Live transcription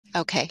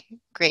Okay,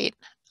 great.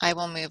 I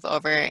will move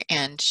over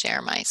and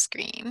share my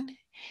screen.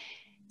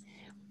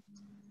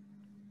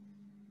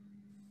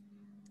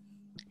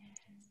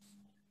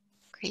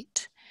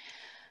 Great.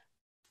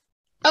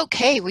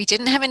 Okay, we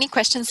didn't have any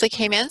questions that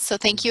came in, so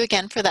thank you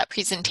again for that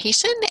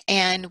presentation,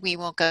 and we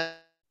will go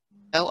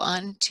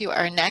on to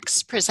our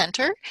next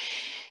presenter.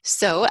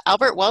 So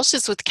Albert Walsh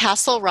is with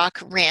Castle Rock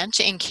Ranch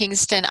in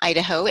Kingston,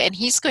 Idaho, and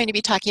he's going to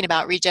be talking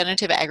about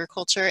regenerative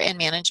agriculture and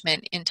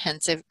management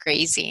intensive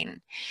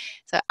grazing.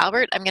 So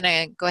Albert, I'm going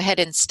to go ahead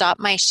and stop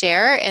my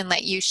share and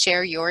let you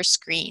share your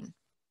screen.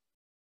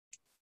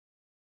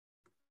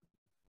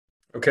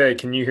 Okay,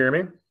 can you hear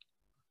me?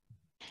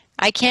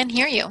 I can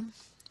hear you.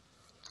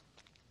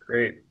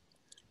 Great.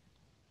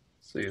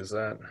 Let's see, is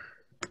that?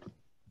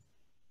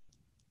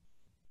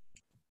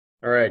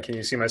 All right, can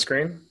you see my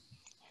screen?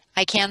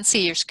 I can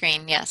see your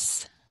screen,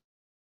 yes.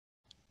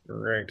 All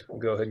right, we'll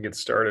go ahead and get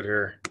started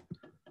here.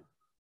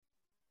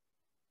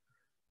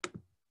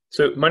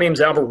 So my name's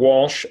Albert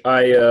Walsh.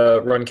 I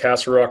run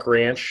Castle Rock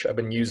Ranch. I've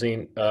been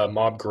using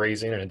mob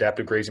grazing and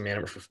adaptive grazing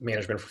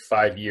management for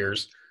 5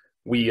 years.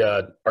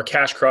 Our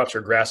cash crops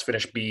are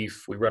grass-finished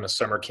beef. We run a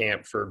summer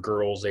camp for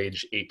girls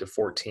age 8 to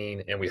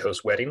 14, and we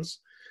host weddings.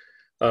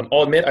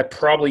 I'll admit I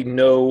probably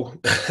know,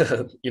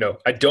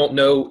 I don't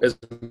know as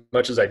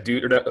much as I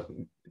do.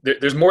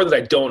 There's more that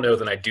I don't know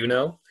than I do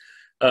know.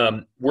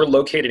 We're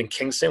located in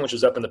Kingston, which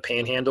is up in the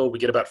Panhandle. We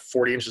get about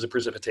 40 inches of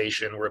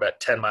precipitation. We're about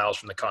 10 miles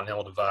from the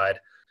Continental Divide.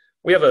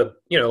 We have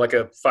like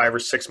a 5 or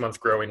 6 month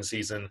growing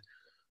season.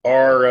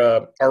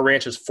 Our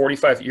ranch is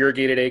 45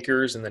 irrigated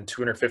acres and then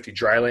 250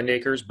 dryland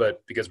acres.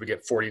 But because we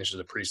get 40 inches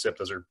of precip,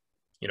 those are,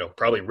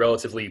 probably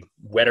relatively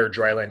wetter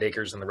dryland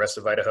acres than the rest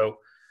of Idaho.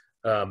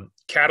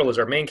 Cattle is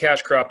our main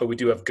cash crop, but we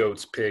do have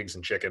goats, pigs,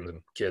 and chickens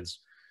and kids.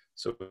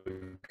 So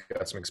we've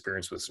got some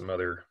experience with some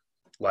other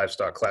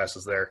livestock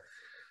classes there.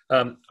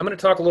 I'm going to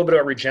talk a little bit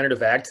about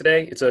regenerative ag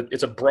today.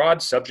 It's a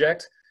broad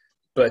subject,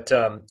 but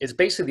it's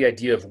basically the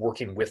idea of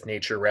working with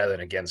nature rather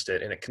than against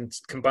it. And it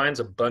combines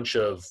a bunch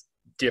of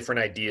different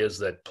ideas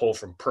that pull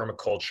from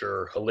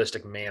permaculture,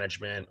 holistic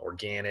management,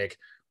 organic,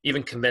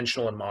 even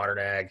conventional and modern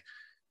ag,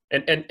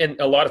 and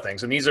a lot of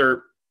things. And these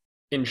are,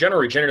 in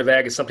general, regenerative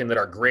ag is something that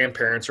our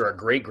grandparents or our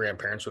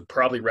great-grandparents would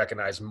probably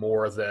recognize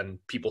more than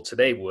people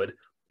today would,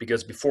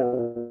 because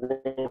before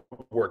World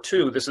War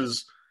II, this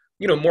is,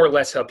 more or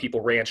less how people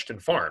ranched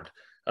and farmed.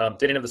 They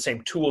didn't have the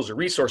same tools or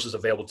resources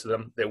available to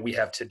them that we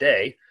have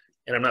today.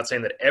 And I'm not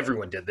saying that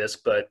everyone did this,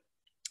 but,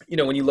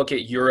 when you look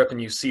at Europe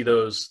and you see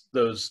those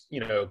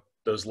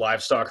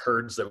livestock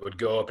herds that would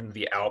go up into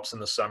the Alps in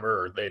the summer,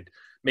 or they'd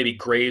maybe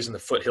graze in the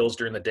foothills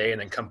during the day and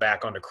then come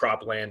back onto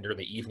cropland during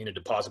the evening to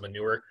deposit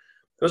manure.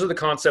 Those are the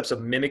concepts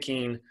of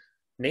mimicking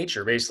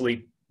nature,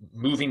 basically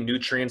moving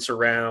nutrients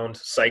around,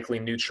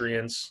 cycling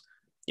nutrients,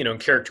 and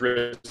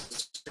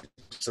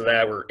characteristics of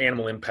that were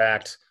animal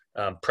impact,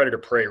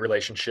 predator-prey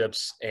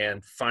relationships,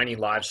 and finding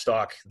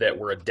livestock that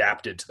were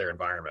adapted to their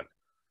environment.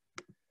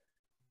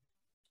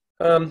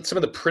 Some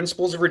of the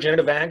principles of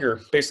regenerative ag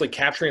are basically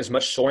capturing as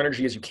much soil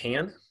energy as you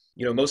can.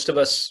 Most of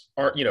us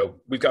aren't,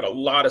 we've got a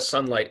lot of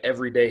sunlight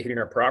every day hitting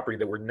our property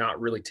that we're not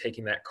really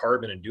taking that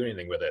carbon and doing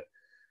anything with it.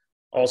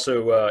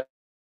 Also,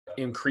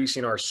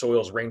 increasing our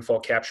soil's rainfall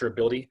capture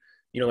ability.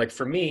 Like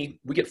for me,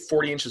 we get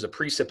 40 inches of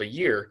precip a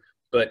year,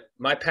 but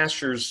my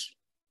pastures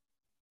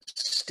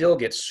still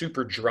get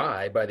super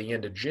dry by the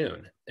end of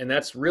June. And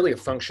that's really a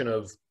function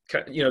of,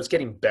 it's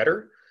getting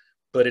better,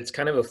 but it's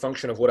kind of a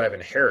function of what I've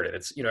inherited.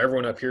 It's,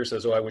 everyone up here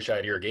says, oh, I wish I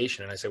had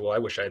irrigation. And I say, well, I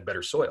wish I had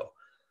better soil.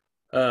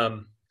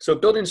 So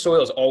building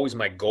soil is always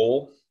my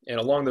goal. And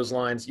along those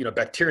lines,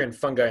 bacteria and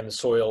fungi in the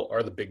soil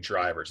are the big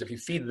drivers. If you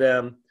feed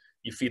them,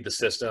 you feed the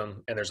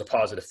system, and there's a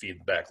positive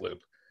feedback loop.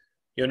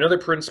 Another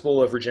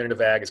principle of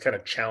regenerative ag is kind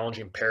of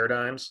challenging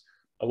paradigms.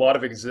 A lot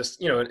of let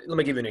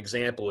me give you an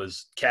example,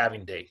 is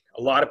calving date.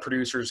 A lot of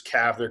producers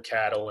calve their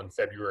cattle in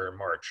February or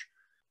March.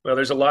 Well,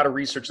 there's a lot of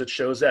research that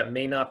shows that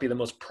may not be the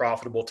most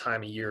profitable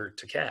time of year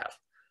to calve.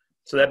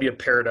 So that'd be a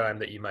paradigm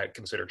that you might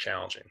consider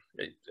challenging,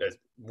 as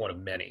one of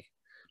many.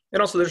 And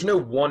also, there's no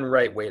one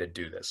right way to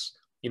do this.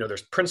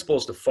 There's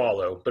principles to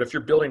follow, but if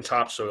you're building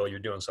topsoil, you're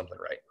doing something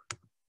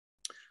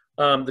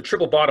right. The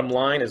triple bottom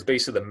line is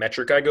basically the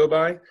metric I go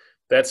by.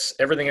 That's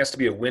everything has to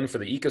be a win for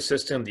the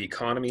ecosystem, the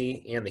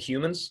economy, and the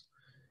humans.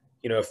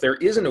 If there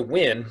isn't a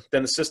win,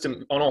 then the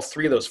system on all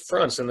three of those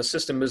fronts, then the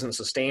system isn't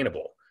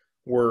sustainable.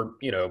 We're,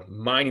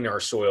 mining our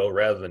soil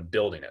rather than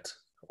building it,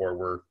 or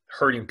we're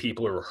hurting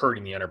people or we're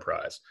hurting the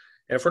enterprise.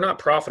 And if we're not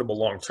profitable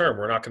long-term,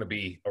 we're not going to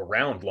be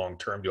around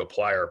long-term to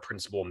apply our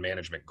principle and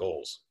management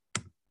goals.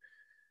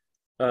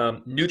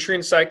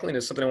 Nutrient cycling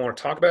is something I want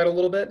to talk about a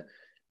little bit.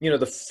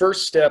 The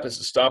first step is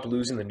to stop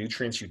losing the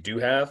nutrients you do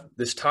have.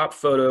 This top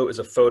photo is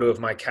a photo of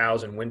my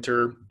cows in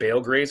winter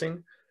bale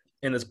grazing.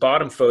 And this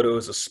bottom photo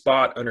is a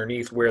spot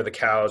underneath where the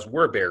cows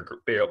were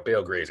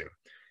bale grazing.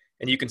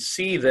 And you can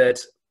see that,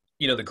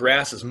 the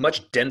grass is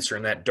much denser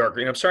in that dark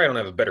green. I'm sorry I don't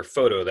have a better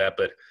photo of that,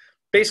 but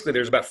basically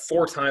there's about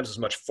 4 times as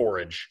much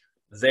forage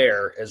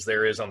there as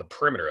there is on the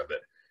perimeter of it.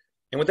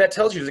 And what that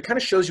tells you is it kind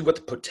of shows you what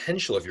the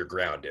potential of your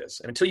ground is.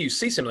 And until you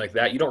see something like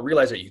that, you don't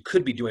realize that you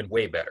could be doing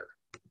way better.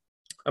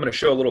 I'm going to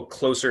show a little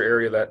closer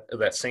area of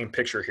that same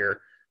picture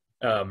here.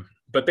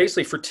 But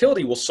basically,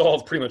 fertility will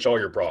solve pretty much all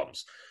your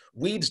problems.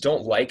 Weeds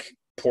don't like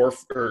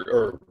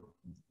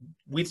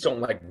weeds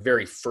don't like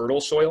very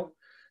fertile soil.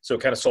 So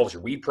it kind of solves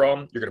your weed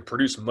problem. You're going to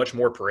produce much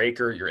more per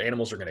acre. Your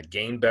animals are going to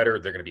gain better.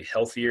 They're going to be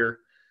healthier.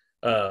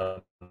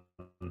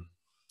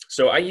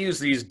 So I use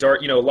these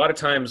dark, a lot of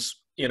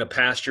times in a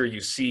pasture,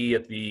 you see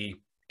at the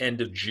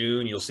end of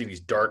June, you'll see these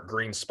dark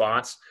green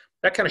spots.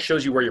 That kind of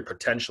shows you where your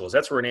potential is.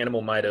 That's where an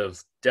animal might have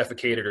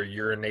defecated or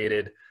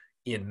urinated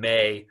in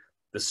May.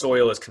 The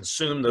soil has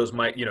consumed those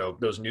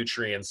those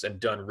nutrients and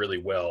done really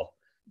well.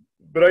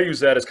 But I use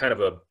that as kind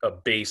of a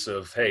base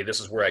of, hey, this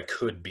is where I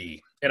could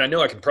be. And I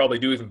know I can probably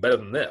do even better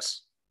than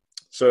this.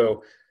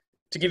 So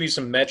to give you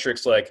some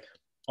metrics, like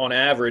on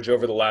average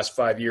over the last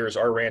 5 years,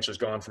 our ranch has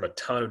gone from a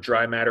ton of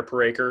dry matter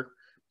per acre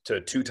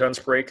to 2 tons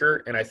per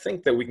acre. And I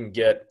think that we can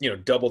get,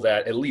 double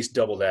that, at least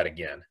double that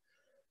again.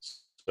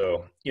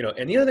 So,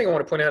 and the other thing I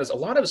want to point out is a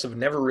lot of us have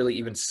never really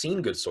even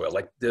seen good soil.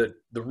 Like the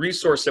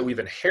resource that we've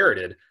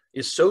inherited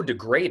is so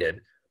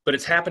degraded, but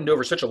it's happened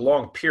over such a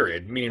long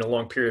period, meaning a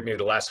long period, maybe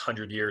the last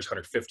 100 years,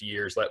 150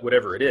 years,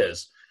 whatever it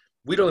is.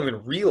 We don't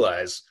even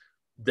realize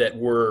that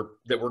we're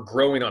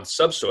growing on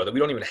subsoil, that we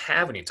don't even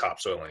have any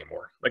topsoil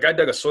anymore. Like I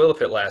dug a soil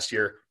pit last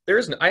year.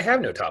 I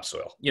have no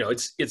topsoil.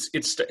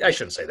 I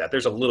shouldn't say that.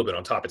 There's a little bit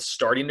on top. It's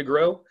starting to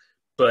grow,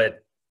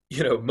 but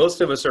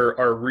most of us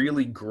are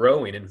really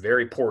growing in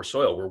very poor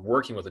soil. We're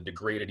working with a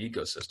degraded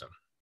ecosystem.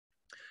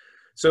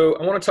 So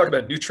I want to talk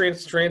about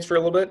nutrients transfer a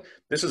little bit.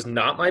 This is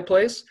not my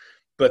place,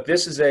 but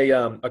this is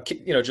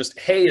just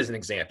hay as an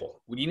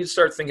example. You need to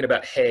start thinking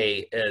about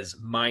hay as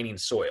mining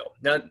soil.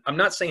 Now, I'm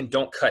not saying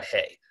don't cut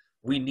hay.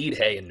 We need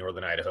hay in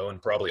northern Idaho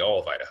and probably all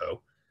of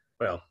Idaho.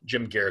 Well,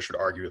 Jim Garrish would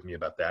argue with me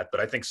about that, but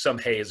I think some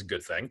hay is a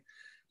good thing.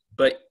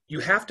 But you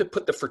have to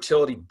put the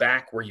fertility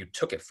back where you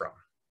took it from.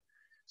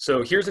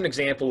 So here's an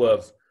example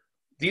of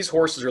these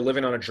horses are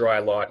living on a dry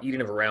lot,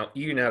 eating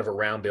out of a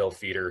round bale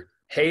feeder.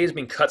 Hay is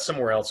being cut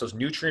somewhere else. Those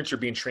nutrients are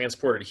being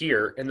transported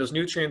here, and those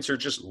nutrients are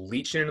just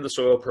leaching into the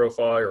soil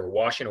profile or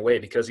washing away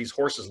because these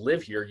horses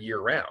live here year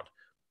round.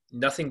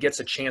 Nothing gets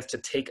a chance to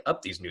take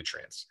up these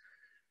nutrients.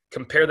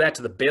 Compare that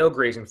to the bale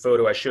grazing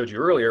photo I showed you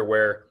earlier,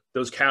 where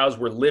those cows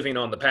were living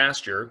on the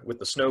pasture with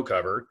the snow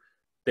cover.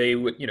 They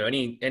would,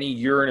 any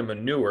urine and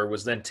manure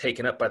was then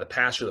taken up by the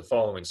pasture the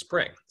following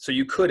spring. So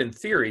you could, in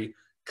theory,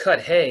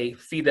 cut hay,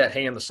 feed that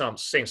hay in the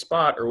same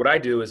spot. Or what I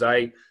do is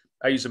I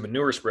use a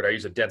manure spread. I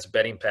use a dense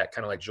bedding pack,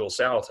 kind of like Joel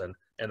Salatin,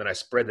 and then I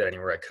spread that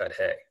anywhere I cut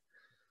hay.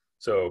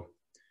 So,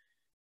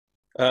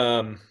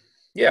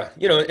 yeah,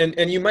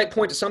 and you might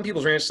point to some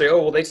people's ranch and say,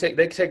 oh, well, they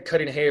take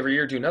cutting hay every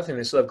year, do nothing.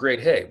 They still have great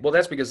hay. Well,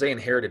 that's because they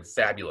inherited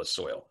fabulous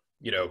soil.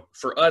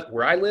 For us,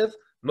 where I live,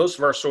 most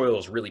of our soil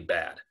is really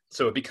bad.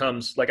 So it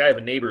becomes like I have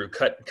a neighbor who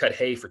cut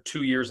hay for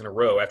 2 years in a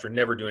row after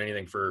never doing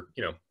anything for,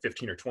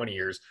 15 or 20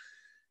 years.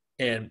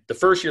 And the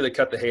first year they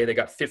cut the hay, they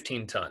got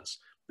 15 tons.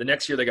 The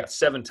next year they got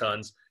 7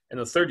 tons. And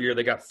the third year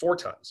they got 4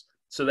 tons.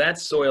 So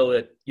that's soil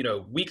that,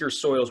 weaker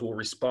soils will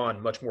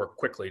respond much more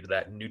quickly to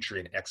that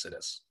nutrient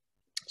exodus.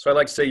 So I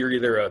like to say you're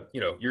either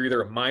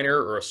a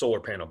miner or a solar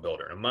panel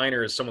builder. A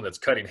miner is someone that's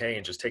cutting hay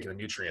and just taking the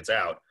nutrients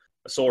out.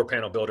 A solar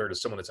panel builder is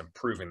someone that's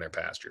improving their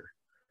pasture.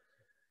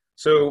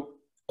 So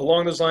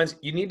along those lines,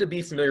 you need to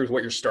be familiar with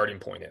what your starting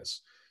point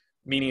is.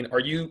 Meaning, are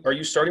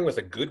you starting with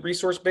a good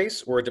resource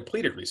base or a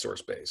depleted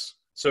resource base?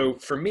 So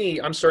for me,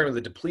 I'm starting with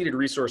a depleted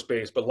resource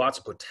base, but lots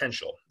of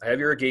potential. I have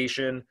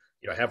irrigation,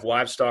 I have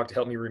livestock to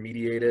help me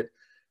remediate it.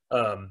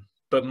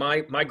 But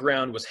my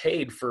ground was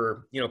hayed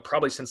for,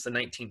 probably since the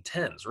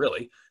 1910s,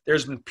 really.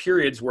 There's been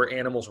periods where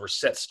animals were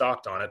set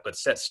stocked on it, but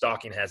set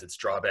stocking has its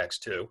drawbacks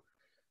too.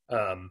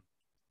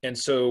 And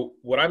so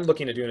what I'm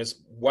looking at doing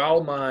is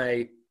while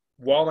my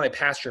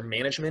pasture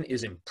management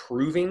is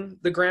improving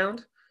the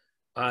ground,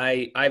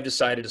 I've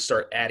decided to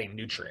start adding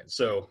nutrients.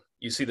 So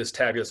you see this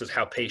tab here that says,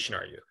 how patient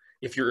are you?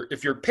 If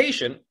you're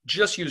patient,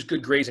 just use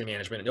good grazing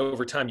management, and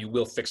over time you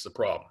will fix the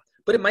problem.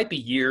 But it might be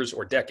years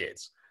or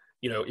decades.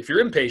 If you're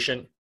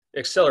impatient,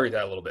 accelerate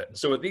that a little bit. And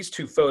so what these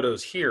 2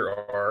 photos here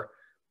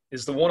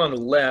is the one on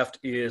the left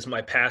is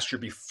my pasture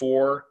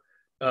before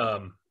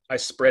I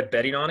spread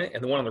bedding on it,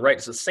 and the one on the right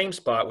is the same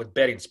spot with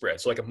bedding spread,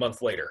 so like a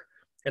month later.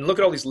 And look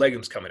at all these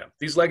legumes coming up.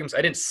 These legumes,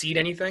 I didn't seed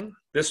anything.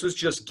 This was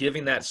just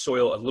giving that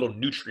soil a little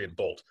nutrient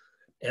bolt.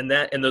 And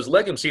those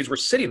legume seeds were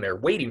sitting there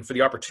waiting for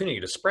the opportunity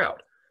to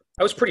sprout.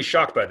 I was pretty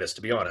shocked by this,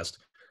 to be honest.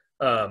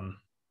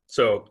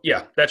 So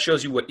yeah, that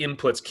shows you what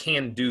inputs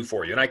can do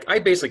for you. And I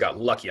basically got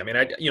lucky. I mean,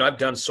 I've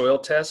done soil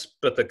tests,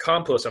 but the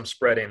compost I'm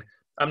spreading,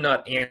 I'm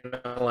not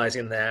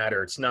analyzing that,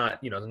 or it's not,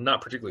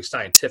 not particularly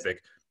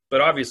scientific,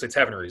 but obviously it's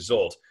having a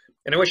result.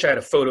 And I wish I had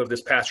a photo of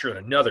this pasture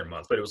in another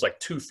month, but it was like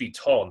 2 feet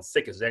tall and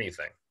thick as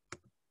anything.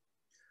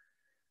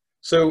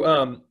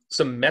 So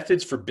some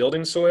methods for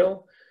building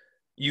soil.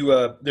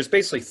 There's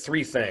basically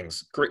 3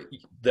 things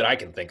that I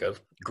can think of: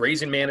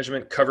 grazing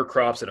management, cover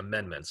crops, and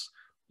amendments.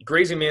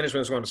 Grazing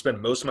management is what I'm going to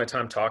spend most of my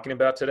time talking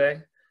about today.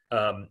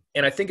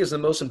 And I think is the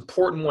most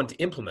important one to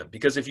implement,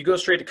 because if you go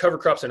straight to cover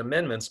crops and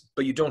amendments,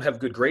 but you don't have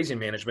good grazing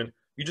management,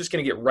 you're just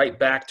going to get right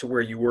back to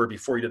where you were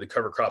before you did the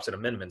cover crops and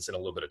amendments in a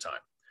little bit of time.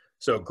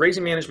 So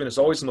grazing management is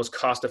always the most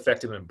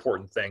cost-effective and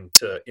important thing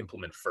to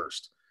implement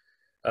first.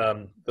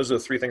 Those are the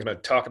three things I'm going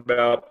to talk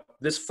about.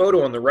 This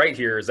photo on the right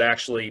here is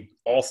actually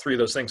all three of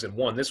those things in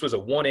one. This was a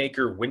 1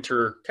 acre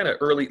winter, kind of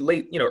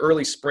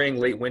early spring,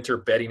 late winter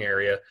bedding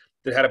area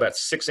that had about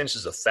 6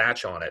 inches of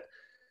thatch on it.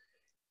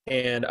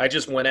 And I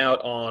just went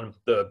out on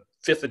the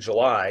 5th of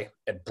July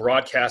and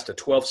broadcast a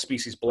 12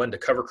 species blend of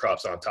cover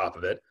crops on top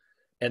of it,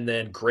 and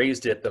then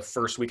grazed it the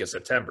first week of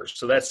September.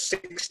 So that's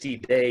 60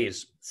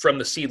 days from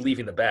the seed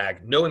leaving the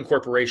bag, no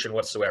incorporation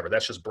whatsoever.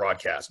 That's just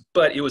broadcast.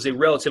 But it was a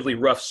relatively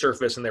rough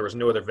surface, and there was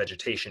no other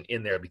vegetation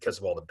in there because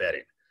of all the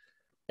bedding.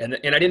 And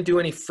I didn't do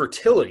any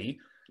fertility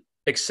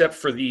except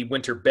for the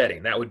winter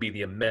bedding. That would be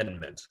the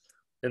amendment.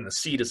 And the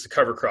seed is the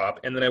cover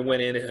crop. And then I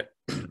went in,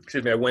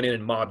 I went in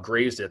and mob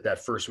grazed it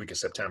that first week of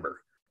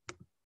September.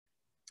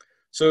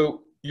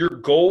 So your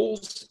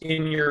goals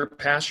in your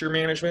pasture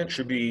management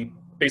should be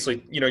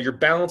basically, you're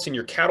balancing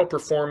your cattle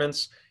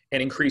performance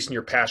and increasing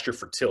your pasture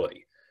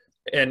fertility.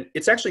 And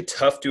it's actually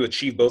tough to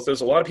achieve both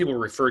those. A lot of people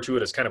refer to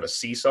it as kind of a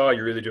seesaw.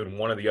 You're either doing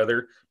one or the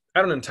other.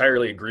 I don't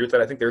entirely agree with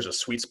that. I think there's a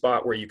sweet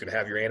spot where you can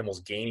have your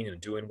animals gaining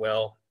and doing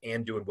well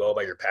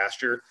by your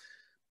pasture.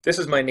 This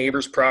is my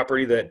neighbor's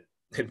property that,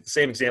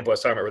 same example I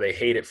was talking about, where they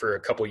hate it for a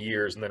couple of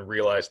years and then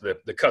realized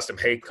that the custom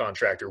hay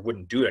contractor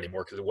wouldn't do it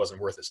anymore because it wasn't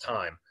worth his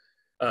time.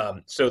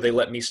 So they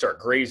let me start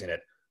grazing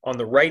it. On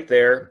the right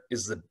there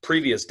is the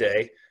previous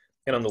day,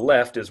 and on the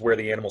left is where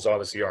the animals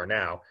obviously are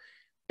now.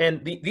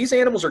 And these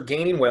animals are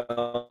gaining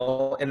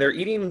well, and they're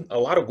eating a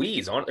lot of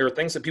weeds. There are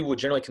things that people would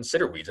generally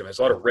consider weeds. I mean, there's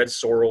a lot of red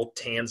sorrel,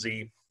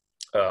 tansy,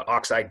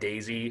 oxeye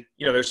daisy.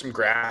 There's some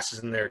grasses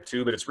in there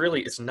too, but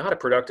it's not a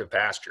productive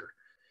pasture.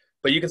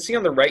 But you can see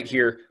on the right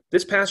here,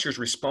 this pasture's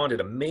responded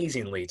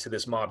amazingly to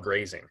this mob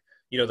grazing.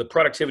 The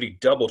productivity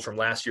doubled from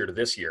last year to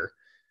this year,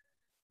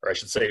 or I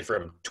should say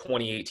from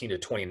 2018 to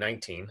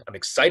 2019. I'm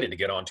excited to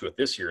get onto it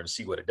this year and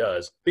see what it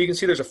does. But you can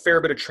see there's a fair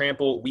bit of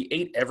trample. We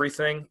ate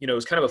everything. It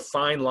was kind of a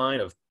fine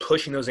line of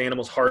pushing those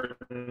animals hard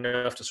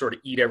enough to sort of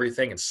eat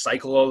everything and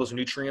cycle all those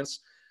nutrients.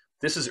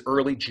 This is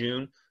early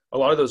June. A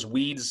lot of those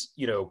weeds,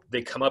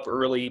 they come up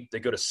early, they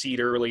go to seed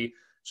early.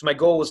 So my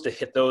goal was to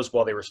hit those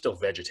while they were still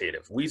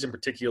vegetative. Weeds in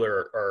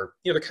particular are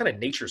they're kind of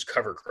nature's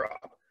cover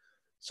crop.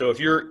 So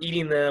if you're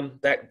eating them,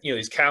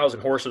 these cows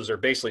and horses are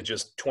basically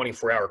just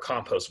 24-hour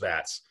compost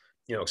vats,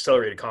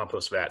 accelerated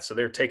compost vats. So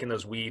they're taking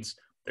those weeds,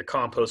 they're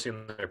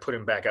composting, they're putting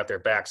them back out their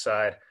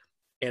backside.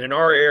 And in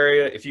our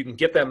area, if you can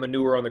get that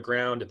manure on the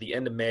ground at the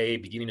end of May,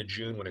 beginning of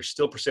June, when there's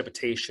still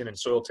precipitation and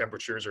soil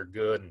temperatures are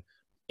good and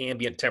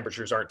ambient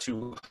temperatures aren't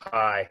too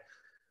high,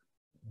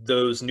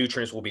 those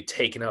nutrients will be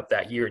taken up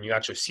that year and you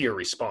actually see a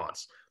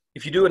response.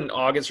 If you do it in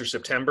August or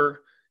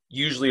September,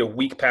 usually a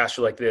weak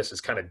pasture like this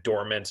is kind of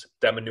dormant.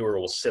 That manure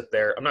will sit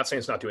there. I'm not saying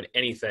it's not doing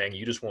anything.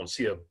 You just won't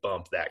see a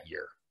bump that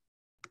year.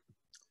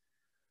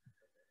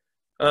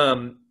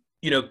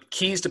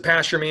 Keys to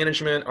pasture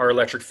management are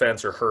electric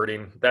fence or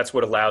herding. That's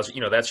what allows,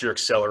 that's your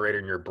accelerator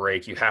and your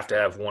brake. You have to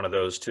have one of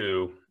those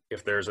too.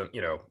 If there's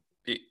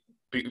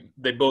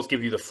they both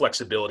give you the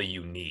flexibility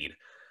you need.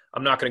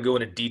 I'm not going to go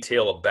into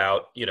detail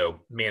about,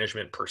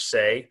 management per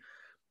se,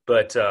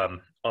 but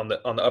on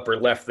the upper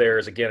left there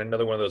is, again,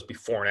 another one of those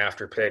before and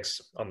after pics.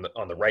 On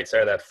the right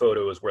side of that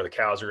photo is where the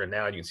cows are in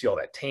now. You can see all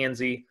that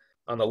tansy.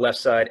 On the left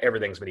side,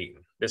 everything's been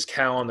eaten. This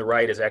cow on the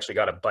right has actually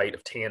got a bite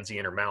of tansy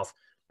in her mouth.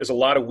 There's a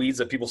lot of weeds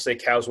that people say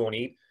cows won't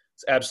eat.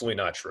 It's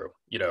absolutely not true,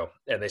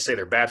 and they say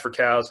they're bad for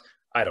cows.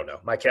 I don't know.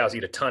 My cows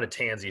eat a ton of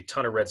tansy, a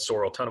ton of red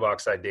sorrel, a ton of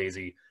oxeye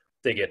daisy.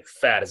 They get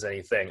fat as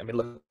anything. I mean,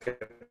 look at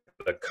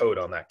the coat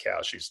on that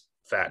cow. She's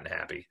fat and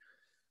happy.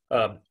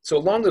 So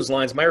along those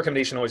lines, my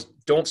recommendation always,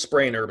 don't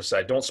spray an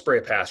herbicide. Don't spray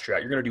a pasture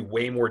out. You're going to do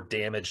way more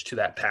damage to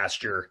that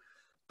pasture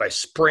by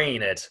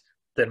spraying it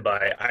than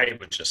by, I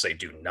would just say,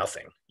 do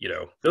nothing.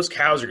 Those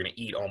cows are going to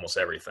eat almost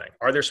everything.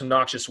 Are there some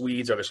noxious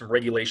weeds? Are there some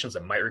regulations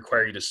that might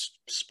require you to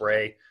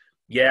spray?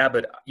 Yeah,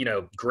 but,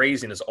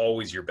 grazing is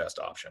always your best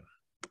option.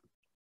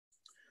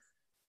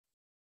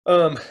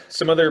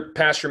 Some other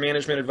pasture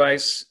management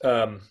advice,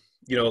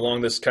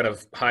 along this kind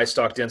of high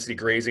stock density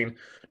grazing.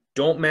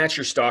 Don't match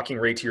your stocking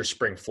rate to your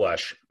spring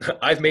flush.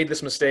 I've made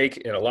this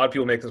mistake, and a lot of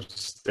people make this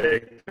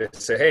mistake. They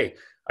say, hey,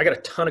 I got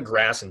a ton of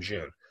grass in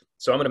June,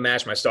 so I'm going to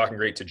match my stocking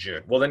rate to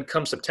June. Well, then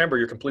come September,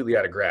 you're completely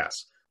out of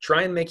grass.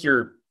 Try and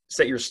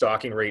set your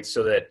stocking rate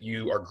so that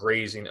you are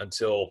grazing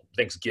until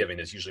Thanksgiving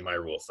is usually my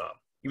rule of thumb.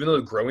 Even though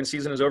the growing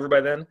season is over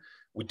by then,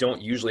 we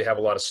don't usually have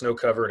a lot of snow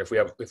cover, and if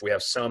we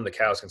have some, the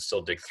cows can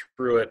still dig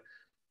through it.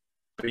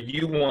 But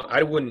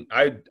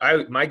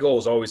my goal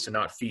is always to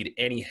not feed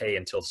any hay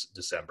until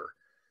December.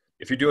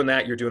 If you're doing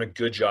that, you're doing a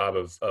good job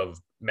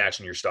of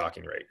matching your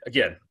stocking rate.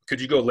 Again,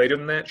 could you go later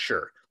than that?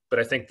 Sure. But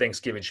I think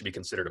Thanksgiving should be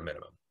considered a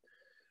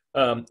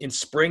minimum. In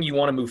spring, you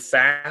want to move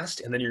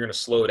fast, and then you're going to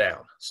slow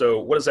down.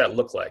 So what does that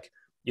look like?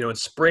 In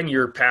spring,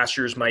 your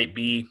pastures might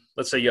be,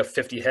 let's say you have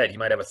 50 head. You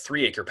might have a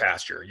 3-acre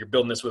pasture. You're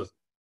building this with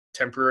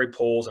temporary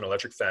poles and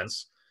electric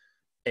fence.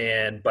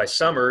 And by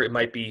summer, it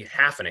might be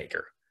half an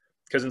acre.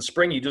 Because in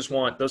spring, you just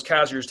want those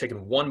cows are just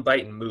taking one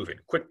bite and moving.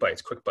 Quick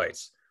bites, quick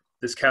bites.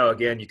 This cow,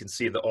 again, you can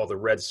see all the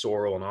red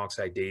sorrel and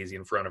oxeye daisy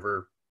in front of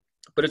her.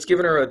 But it's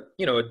given her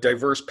a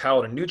diverse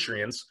palette of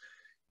nutrients.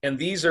 And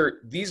these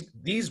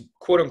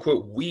quote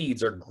unquote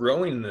weeds are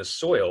growing in this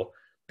soil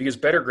because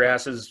better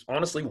grasses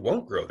honestly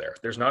won't grow there.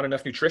 There's not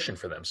enough nutrition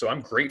for them. So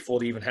I'm grateful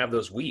to even have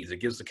those weeds.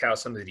 It gives the cow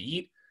something to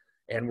eat.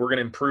 And we're going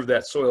to improve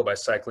that soil by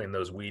cycling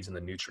those weeds and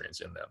the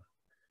nutrients in them.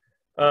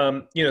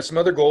 Some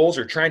other goals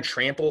are try and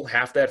trample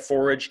half that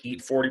forage,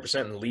 eat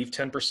 40% and leave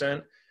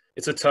 10%.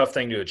 It's a tough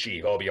thing to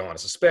achieve, I'll be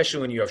honest, especially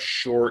when you have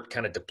short,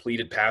 kind of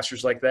depleted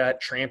pastures like that.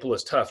 Trample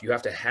is tough. You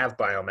have to have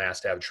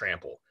biomass to have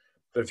trample.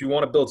 But if you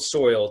want to build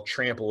soil,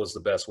 trample is the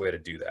best way to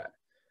do that.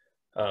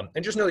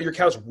 And just know that your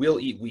cows will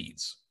eat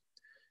weeds.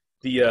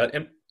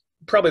 And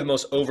probably the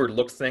most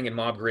overlooked thing in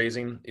mob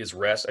grazing is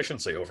rest. I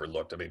shouldn't say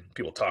overlooked. I mean,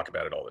 people talk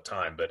about it all the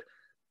time, but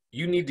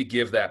you need to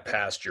give that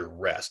pasture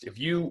rest. If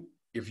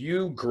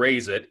you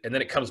graze it and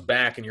then it comes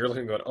back and you're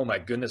looking going, oh my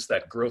goodness,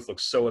 that growth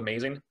looks so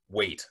amazing,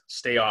 wait,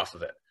 stay off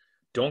of it.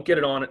 Don't get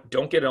it on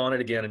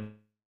it again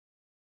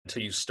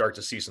until you start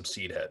to see some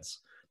seed heads.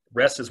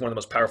 Rest is one of the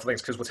most powerful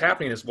things because what's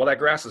happening is while that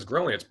grass is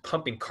growing, it's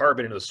pumping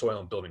carbon into the soil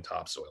and building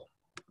topsoil.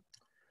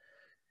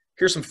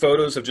 Here's some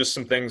photos of just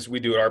some things we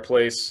do at our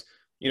place.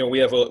 We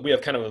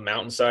have kind of a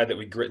mountainside that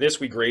we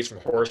graze from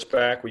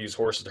horseback. We use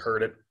horses to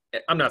herd it.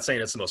 I'm not saying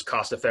it's the most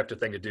cost-effective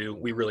thing to do.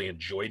 We really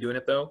enjoy doing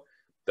it though.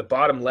 The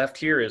bottom left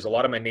here is a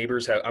lot of my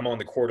neighbors I'm on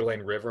the Coeur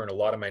d'Alene River, and a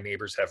lot of my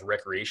neighbors have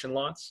recreation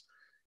lots.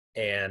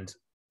 And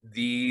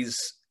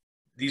these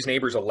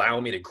neighbors allow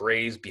me to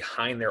graze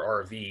behind their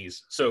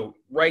RVs. So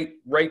right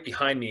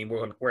behind me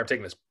where I'm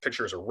taking this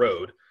picture is a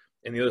road,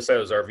 and the other side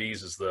of those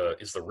RVs is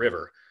the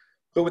river.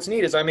 But what's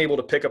neat is I'm able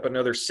to pick up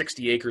another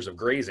 60 acres of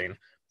grazing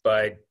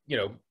by,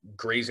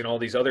 grazing all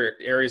these other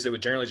areas that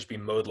would generally just be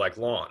mowed like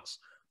lawns.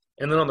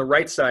 And then on the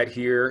right side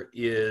here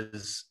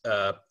is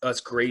us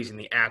grazing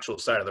the actual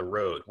side of the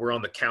road. We're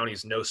on the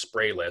county's no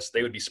spray list.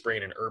 They would be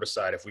spraying an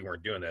herbicide if we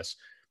weren't doing this.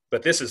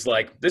 But this is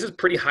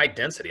pretty high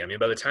density. I mean,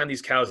 by the time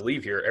these cows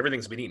leave here,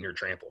 everything's been eaten or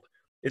trampled.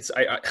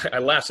 I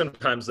laugh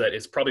sometimes that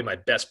it's probably my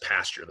best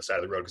pasture, the side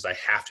of the road, because I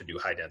have to do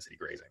high density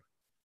grazing.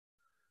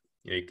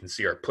 You can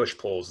see our push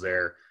poles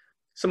there.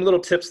 Some little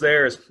tips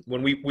there is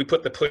when we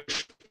put the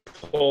push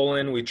pole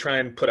in, we try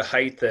and put a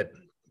height that,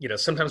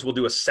 sometimes we'll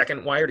do a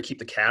second wire to keep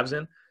the calves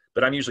in,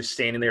 but I'm usually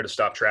standing there to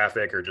stop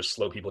traffic or just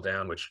slow people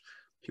down, which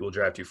people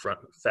drive too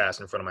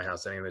fast in front of my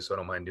house anyway, so I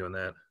don't mind doing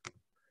that.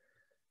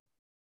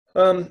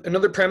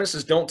 Another premise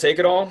is don't take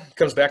it all. It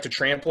comes back to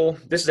trample.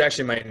 This is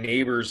actually my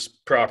neighbor's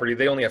property.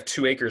 They only have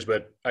 2 acres,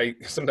 but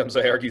sometimes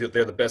I argue that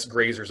they're the best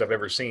grazers I've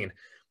ever seen.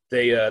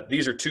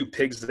 These are 2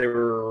 pigs they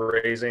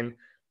were raising,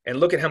 and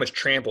look at how much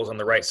trample is on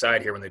the right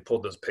side here when they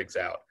pulled those pigs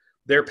out.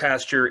 Their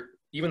pasture,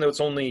 even though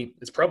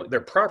it's probably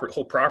their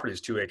whole property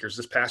is 2 acres.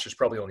 This pasture is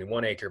probably only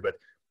 1 acre, but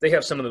they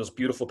have some of the most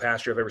beautiful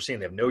pasture I've ever seen.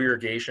 They have no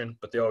irrigation,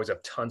 but they always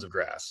have tons of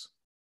grass.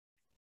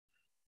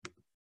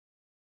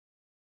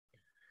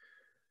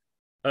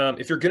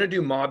 If you're going to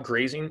do mob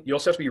grazing, you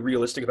also have to be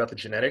realistic about the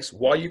genetics.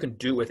 While you can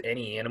do it with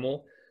any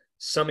animal,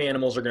 some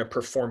animals are going to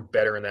perform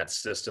better in that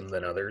system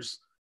than others.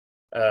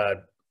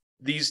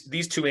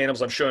 These 2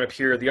 animals I'm showing up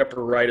here, the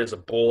upper right is a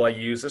bull I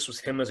use. This was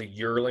him as a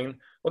yearling.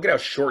 Look at how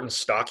short and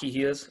stocky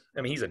he is.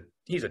 I mean,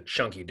 he's a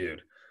chunky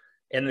dude.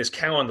 And this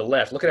cow on the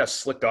left, look at how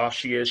slicked off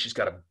she is. She's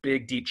got a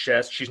big, deep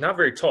chest. She's not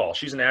very tall.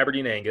 She's an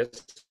Aberdeen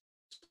Angus.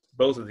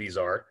 Both of these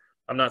are.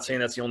 I'm not saying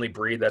that's the only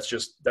breed.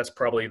 That's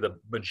probably the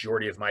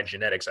majority of my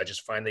genetics. I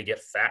just find they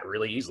get fat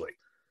really easily.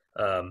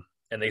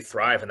 And they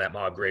thrive in that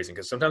mob grazing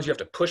because sometimes you have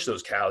to push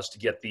those cows to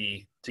get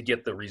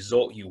the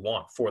result you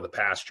want for the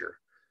pasture.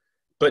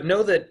 But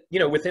know that,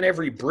 within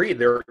every breed,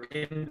 there are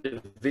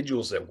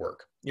individuals that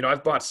work.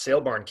 I've bought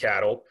sale barn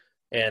cattle,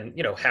 and,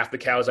 half the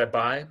cows I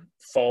buy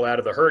fall out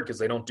of the herd because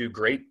they don't do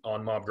great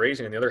on mob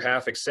grazing, and the other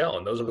half excel,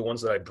 and those are the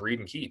ones that I breed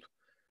and keep.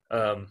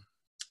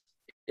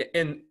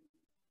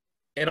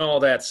 And all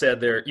that said,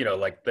 they're,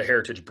 like the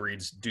heritage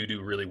breeds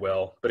do really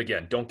well. But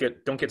again, don't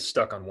get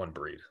stuck on one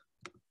breed.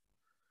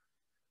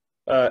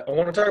 I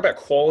want to talk about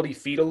quality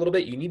feed a little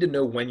bit. You need to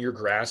know when your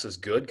grass is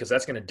good because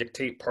that's going to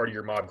dictate part of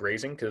your mob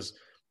grazing. Because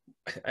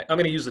I'm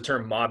going to use the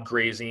term mob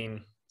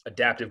grazing,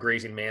 adaptive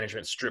grazing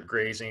management, strip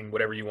grazing,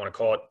 whatever you want to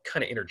call it,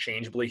 kind of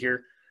interchangeably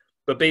here.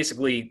 But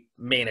basically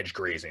managed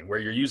grazing, where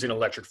you're using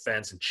electric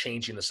fence and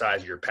changing the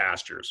size of your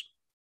pastures.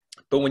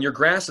 But when your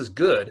grass is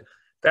good,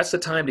 that's the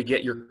time to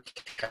get your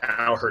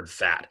cow herd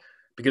fat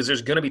because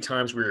there's going to be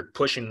times where you're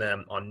pushing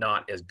them on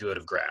not as good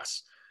of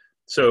grass.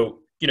 So,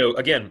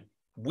 again,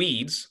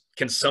 weeds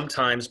can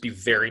sometimes be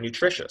very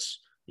nutritious.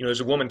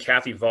 There's a woman,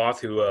 Kathy Voth,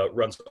 who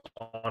runs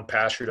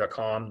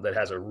onpasture.com that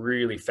has a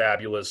really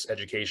fabulous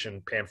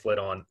education pamphlet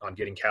on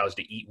getting cows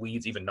to eat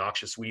weeds, even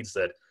noxious weeds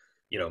that,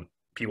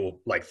 people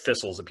like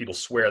thistles that people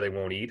swear they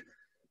won't eat.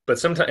 But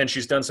sometimes, and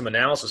she's done some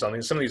analysis on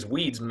these. Some of these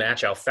weeds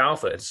match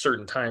alfalfa at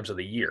certain times of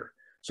the year.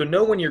 So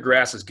know when your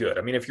grass is good.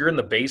 I mean, if you're in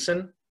the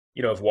basin,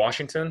 of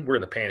Washington. We're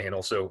in the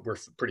Panhandle, so we're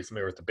pretty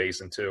familiar with the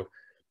basin too.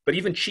 But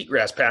even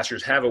cheatgrass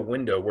pastures have a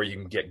window where you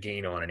can get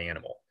gain on an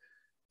animal.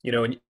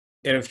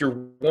 And if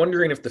you're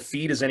wondering if the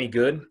feed is any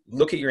good,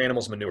 look at your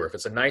animal's manure. If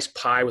it's a nice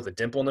pie with a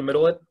dimple in the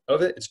middle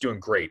of it, it's doing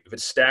great. If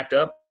it's stacked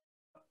up,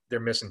 they're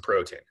missing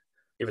protein.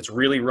 If it's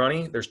really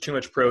runny, there's too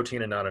much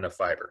protein and not enough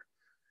fiber.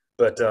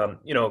 But,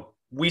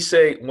 we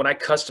say when I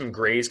custom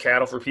graze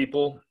cattle for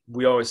people,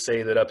 we always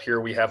say that up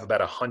here we have about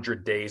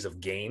 100 days of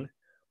gain.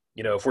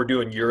 If we're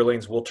doing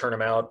yearlings, we'll turn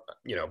them out,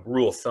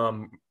 rule of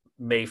thumb,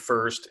 May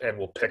 1st, and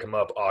we'll pick them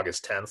up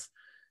August 10th.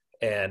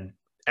 And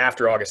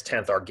after August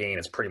 10th, our gain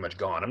is pretty much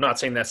gone. I'm not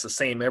saying that's the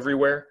same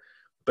everywhere,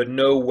 but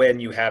know when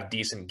you have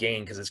decent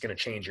gain because it's going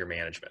to change your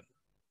management.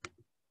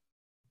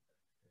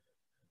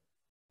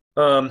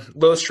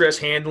 Low stress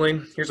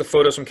handling. Here's a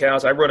photo of some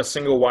cows. I run a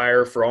single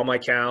wire for all my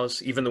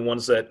cows, even the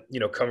ones that,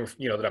 come,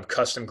 that I'm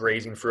custom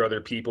grazing for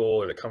other people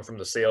or that come from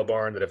the sale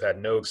barn that have had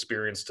no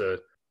experience to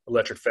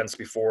electric fence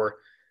before.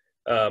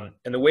 And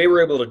the way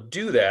we're able to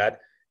do that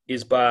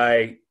is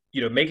by,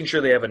 making sure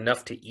they have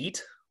enough to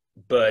eat,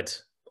 but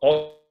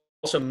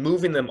also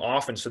moving them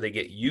often so they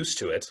get used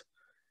to it.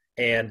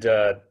 And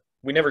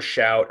we never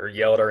shout or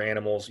yell at our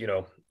animals.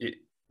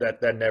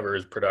 That never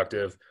is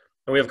productive.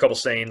 And we have a couple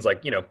sayings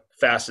like,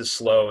 fast is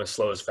slow and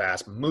slow is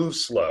fast. Move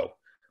slow.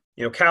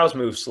 Cows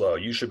move slow.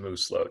 You should move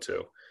slow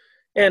too.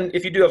 And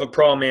if you do have a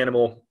problem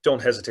animal,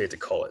 don't hesitate to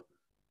cull it.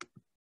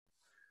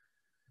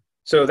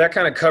 So that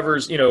kind of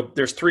covers,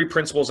 there's 3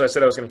 principles I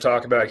said I was going to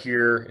talk about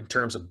here in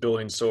terms of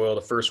building soil.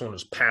 The first one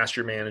is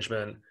pasture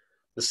management.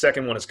 The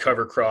second one is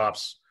cover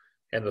crops.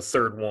 And the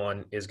third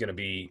one is going to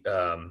be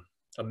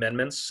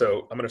amendments.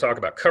 So I'm going to talk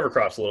about cover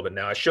crops a little bit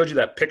now. I showed you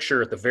that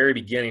picture at the very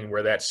beginning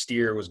where that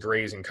steer was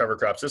grazing cover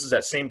crops. This is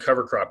that same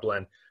cover crop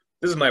blend.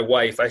 This is my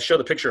wife. I show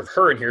the picture of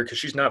her in here because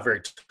she's not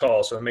very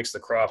tall, so it makes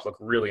the crop look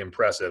really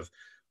impressive.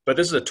 But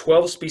this is a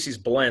 12 species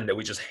blend that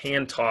we just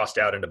hand tossed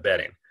out into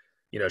bedding.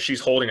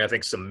 She's holding, I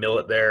think, some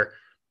millet there,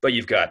 but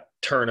you've got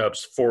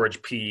turnips, forage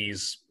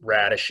peas,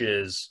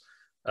 radishes,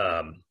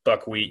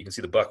 buckwheat. You can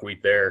see the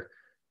buckwheat there.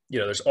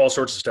 There's all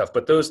sorts of stuff.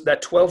 But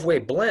that 12-way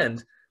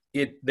blend,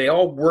 they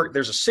all work.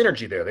 There's a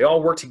synergy there. They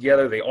all work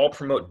together. They all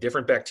promote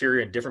different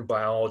bacteria and different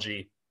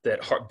biology that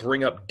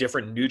bring up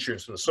different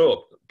nutrients from the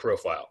soil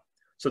profile.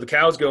 So the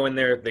cows go in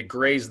there, they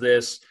graze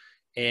this,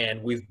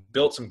 and we've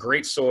built some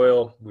great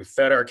soil. We've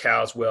fed our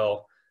cows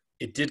well.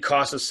 It did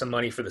cost us some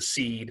money for the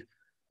seed.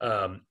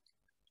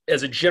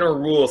 As a general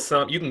rule of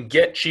thumb, you can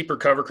get cheaper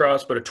cover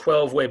crops, but a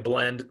 12-way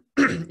blend,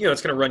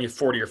 it's going to run you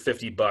 $40 or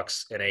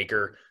 $50 an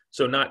acre.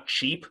 So not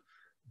cheap,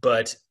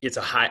 but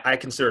I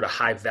consider it a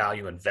high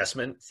value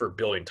investment for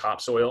building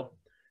topsoil.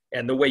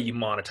 And the way you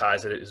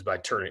monetize it is by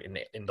turning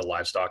it into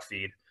livestock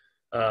feed.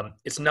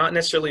 It's not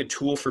necessarily a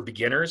tool for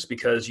beginners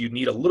because you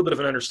need a little bit of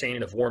an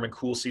understanding of warm and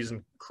cool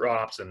season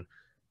crops and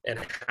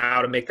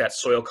how to make that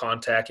soil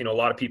contact. A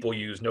lot of people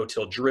use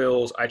no-till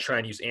drills. I try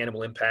and use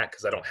animal impact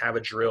because I don't have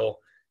a drill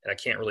and I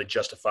can't really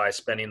justify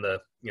spending the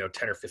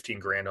 10 or 15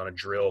 grand on a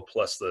drill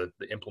plus the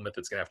implement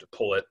that's going to have to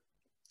pull it.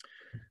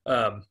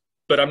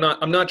 But I'm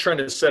not trying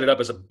to set it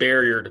up as a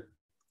barrier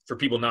for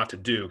people not to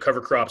do.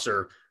 Cover crops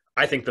are,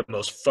 I think, the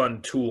most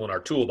fun tool in our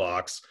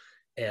toolbox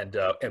and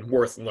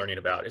worth learning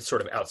about. It's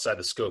sort of outside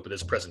the scope of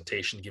this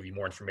presentation to give you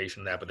more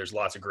information on that, but there's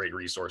lots of great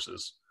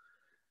resources.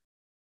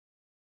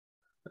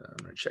 I'm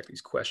going to check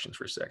these questions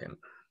for a second.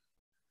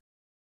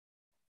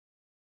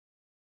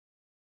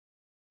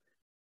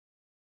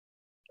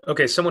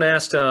 Okay, someone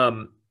asked,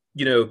 to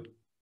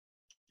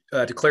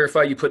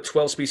clarify, you put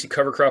 12 species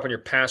cover crop on your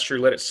pasture,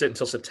 let it sit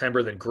until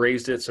September, then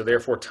grazed it, so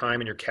therefore time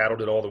and your cattle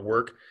did all the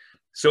work.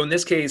 So in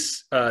this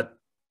case, the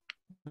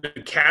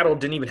cattle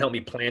didn't even help me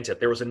plant it.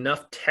 There was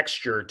enough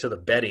texture to the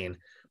bedding,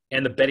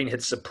 and the bedding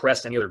had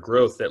suppressed any other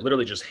growth that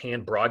literally just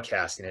hand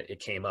broadcasting it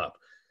came up.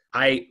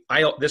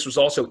 This was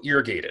also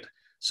irrigated.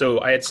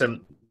 So I had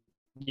some,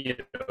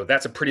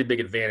 that's a pretty big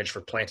advantage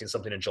for planting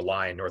something in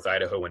July in North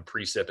Idaho when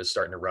precip is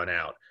starting to run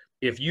out.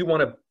 If you want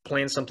to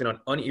plant something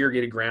on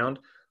unirrigated ground,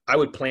 I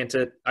would plant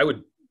it. I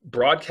would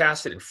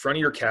broadcast it in front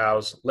of your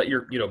cows, let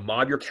your,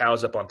 mob your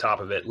cows up on top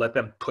of it, let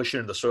them push it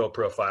into the soil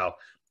profile.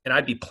 And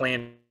I'd be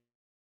planting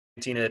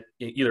it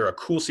in either a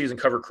cool season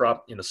cover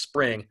crop in the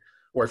spring,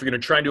 or if you're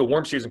going to try and do a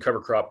warm season cover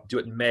crop, do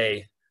it in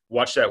May.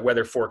 Watch that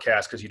weather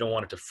forecast because you don't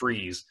want it to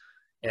freeze.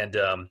 And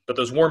but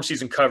those warm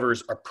season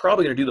covers are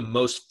probably going to do the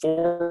most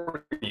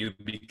for you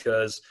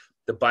because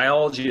the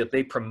biology that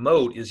they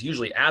promote is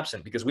usually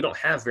absent because we don't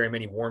have very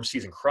many warm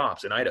season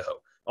crops in Idaho.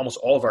 Almost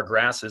all of our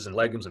grasses and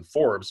legumes and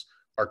forbs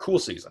are cool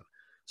season.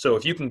 So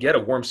if you can get a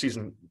warm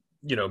season,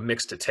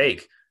 mix to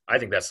take, I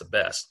think that's the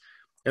best.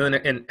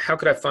 And how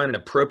could I find an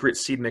appropriate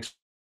seed mix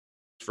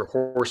for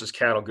horses,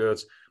 cattle,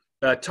 goats?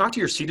 Talk to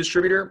your seed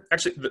distributor.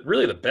 Actually,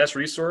 really the best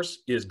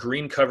resource is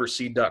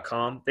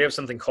greencoverseed.com. They have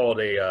something called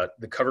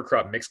the cover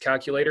crop mix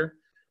calculator.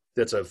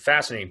 That's a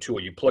fascinating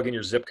tool. You plug in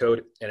your zip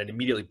code and it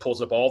immediately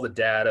pulls up all the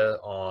data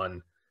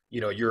on,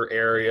 your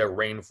area,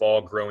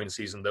 rainfall, growing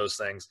season, those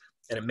things.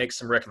 and it makes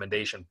some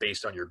recommendation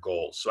based on your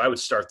goals. So I would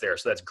start there.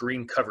 So that's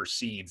Green Cover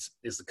Seeds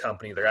is the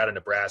company. They're out of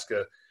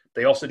Nebraska.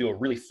 They also do a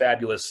really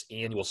fabulous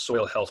annual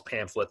soil health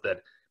pamphlet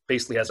that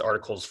basically has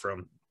articles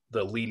from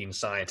the leading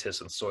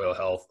scientists in soil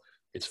health.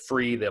 It's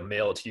free. They'll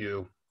mail it to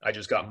you. I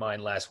just got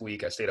mine last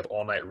week. I stayed up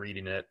all night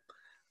reading it.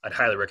 I'd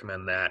highly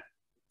recommend that.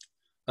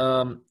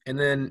 And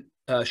then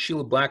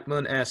Sheila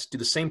Blackman asks, do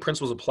the same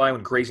principles apply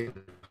when grazing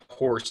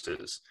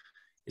horses?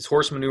 Is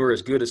horse manure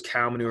as good as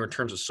cow manure in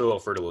terms of soil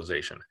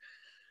fertilization?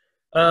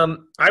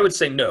 I would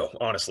say no,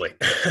 honestly.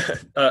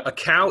 A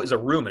cow is a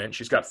ruminant.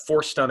 She's got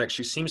 4 stomachs.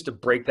 She seems to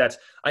break that.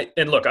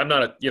 And look, I'm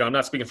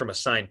not speaking from a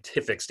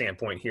scientific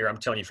standpoint here. I'm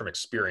telling you from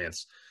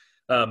experience.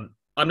 I'm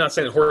not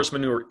saying that horse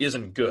manure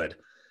isn't good,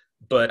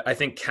 but I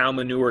think cow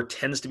manure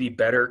tends to be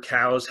better.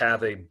 Cows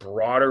have a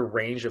broader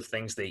range of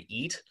things they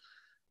eat.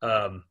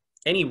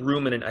 Any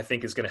ruminant, I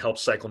think, is going to help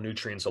cycle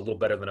nutrients a little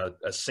better than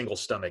a single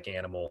stomach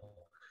animal.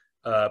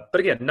 But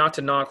again, not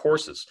to knock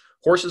horses.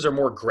 Horses are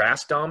more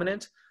grass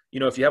dominant.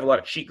 If you have a lot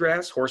of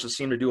cheatgrass, horses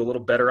seem to do a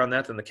little better on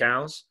that than the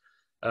cows.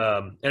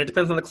 And it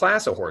depends on the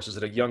class of horse. Is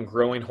it a young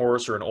growing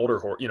horse or an older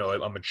horse?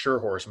 A mature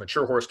horse. A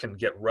mature horse can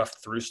get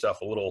roughed through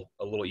stuff a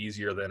little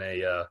easier than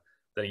a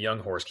young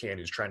horse can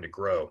who's trying to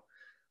grow.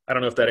 I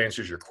don't know if that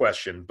answers your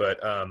question, but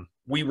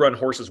we run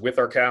horses with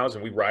our cows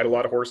and we ride a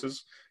lot of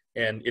horses,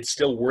 and it's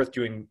still worth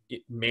doing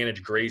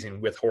managed grazing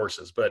with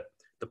horses. But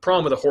the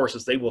problem with a horse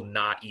is they will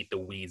not eat the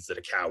weeds that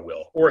a cow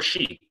will, or a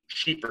sheep.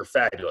 Sheep are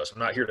fabulous. I'm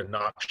not here to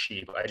knock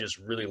sheep. I just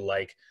really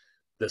like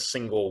the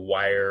single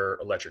wire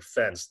electric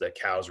fence that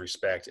cows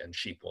respect and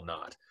sheep will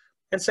not.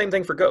 And same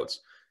thing for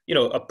goats.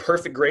 A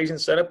perfect grazing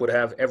setup would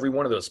have every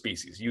one of those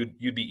species.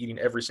 You'd be eating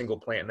every single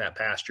plant in that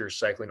pasture,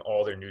 cycling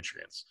all their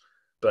nutrients.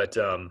 But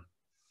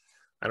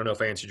I don't know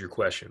if I answered your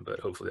question, but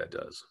hopefully that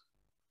does.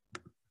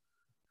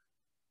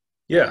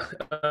 Yeah.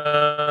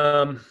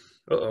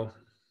 Uh-oh.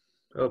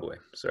 Oh boy.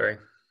 Sorry.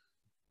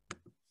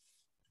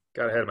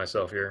 Got ahead of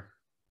myself here.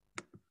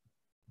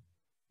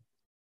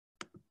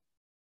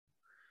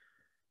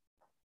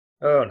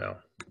 Oh no.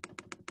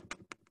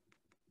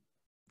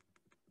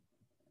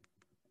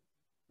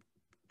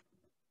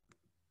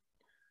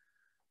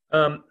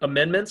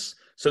 Amendments.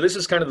 So this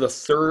is kind of the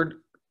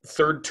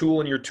third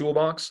tool in your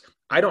toolbox.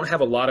 I don't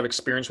have a lot of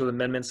experience with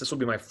amendments. This will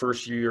be my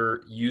first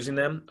year using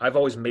them. I've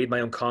always made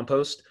my own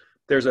compost.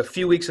 There's a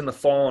few weeks in the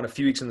fall and a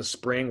few weeks in the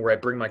spring where I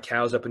bring my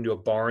cows up into a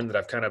barn that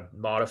I've kind of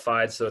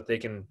modified so that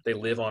they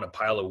live on a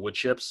pile of wood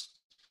chips.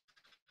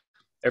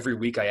 Every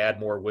week I add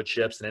more wood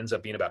chips and it ends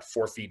up being about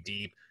 4 feet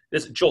deep.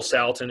 Joel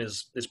Salatin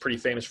is pretty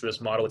famous for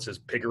this model. It's his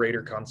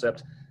pigerator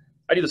concept.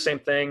 I do the same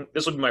thing.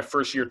 This will be my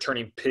first year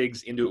turning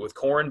pigs into it with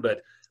corn,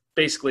 but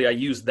basically I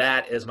use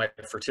that as my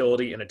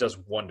fertility and it does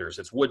wonders.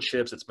 It's wood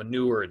chips, it's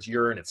manure, it's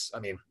urine.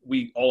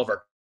 All of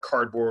our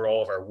cardboard,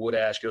 all of our wood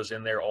ash goes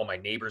in there. All my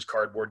neighbors'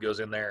 cardboard goes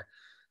in there.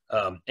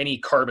 Any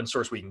carbon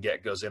source we can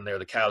get goes in there.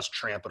 The cows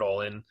tramp it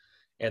all in,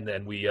 and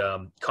then we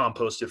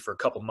compost it for a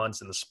couple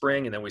months in the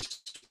spring, and then we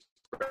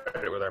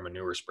spread it with our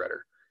manure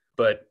spreader.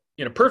 But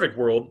in a perfect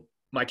world,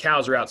 my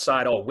cows are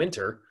outside all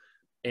winter,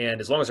 and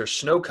as long as there's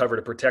snow cover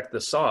to protect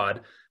the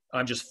sod,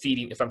 I'm just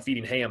feeding. If I'm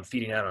feeding hay, I'm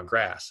feeding out on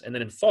grass. And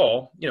then in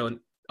fall,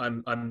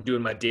 I'm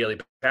doing my daily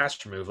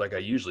pasture move like I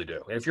usually do.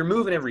 And if you're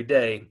moving every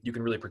day, you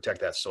can really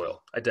protect that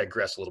soil. I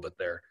digress a little bit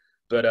there.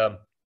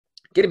 But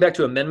getting back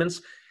to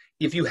amendments,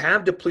 if you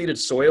have depleted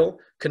soil,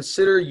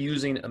 consider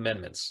using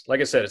amendments.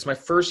 Like I said, it's my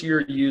first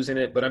year using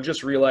it, but I'm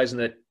just realizing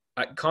that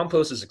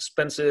compost is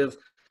expensive.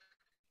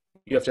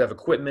 You have to have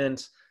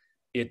equipment.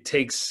 It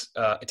takes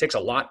a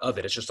lot of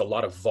it. It's just a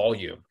lot of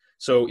volume.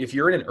 So if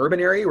you're in an urban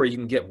area where you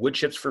can get wood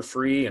chips for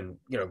free and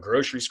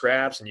grocery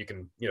scraps, and you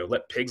can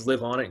let pigs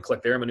live on it and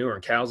collect their manure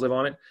and cows live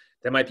on it,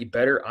 that might be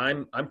better.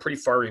 I'm pretty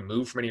far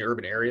removed from any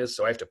urban areas,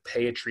 so I have to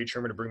pay a tree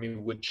trimmer to bring me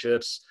wood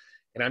chips,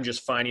 and I'm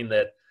just finding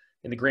that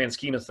in the grand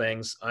scheme of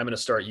things, I'm going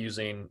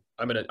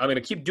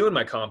to keep doing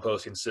my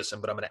composting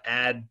system, but I'm going to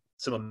add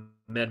some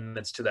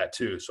amendments to that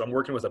too. So I'm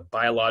working with a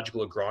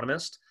biological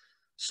agronomist.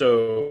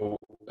 So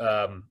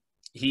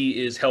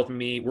he is helping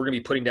me. We're going to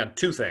be putting down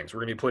 2 things. We're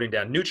going to be putting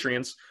down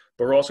nutrients,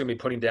 but we're also going to be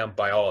putting down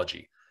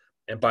biology.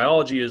 And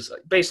biology is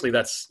basically,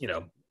 that's,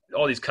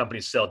 all these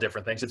companies sell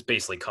different things. It's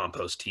basically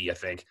compost tea, I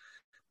think.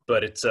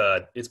 But it's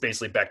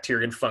basically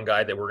bacteria and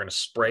fungi that we're going to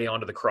spray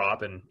onto the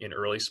crop in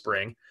early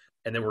spring.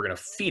 And then we're going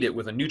to feed it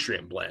with a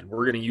nutrient blend.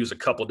 We're going to use a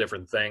couple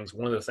different things.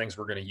 One of the things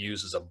we're going to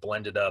use is a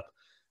blended up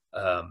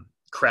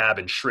crab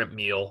and shrimp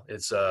meal.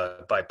 It's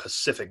by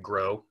Pacific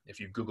Grow. If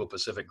you Google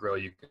Pacific Grow,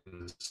 you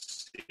can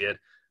see it.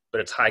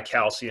 But it's high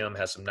calcium,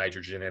 has some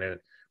nitrogen in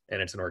it,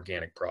 and it's an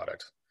organic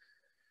product.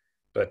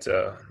 But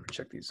let me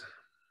check these.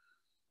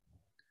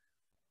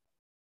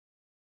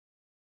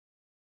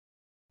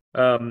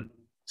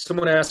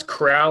 Someone asked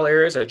corral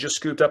areas. I just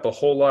scooped up a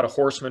whole lot of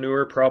horse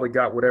manure, probably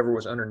got whatever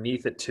was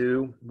underneath it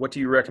too. What do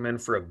you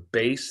recommend for a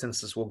base,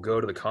 since this will go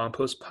to the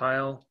compost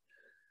pile?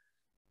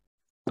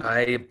 I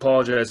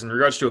apologize. In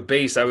regards to a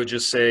base, I would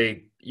just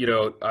say,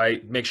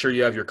 I make sure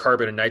you have your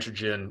carbon and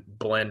nitrogen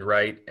blend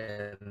right,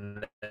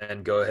 and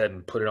go ahead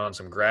and put it on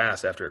some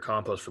grass after it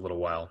composts for a little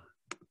while.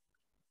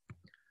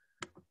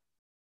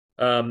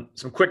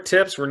 Some quick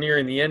tips. We're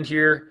nearing the end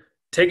here.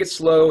 Take it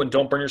slow and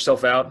don't burn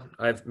yourself out.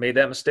 I've made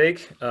that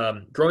mistake.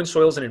 Growing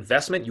soil is an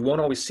investment. You won't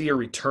always see a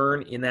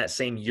return in that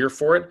same year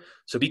for it.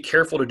 So be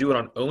careful to do it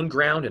on owned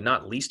ground and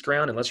not leased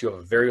ground unless you have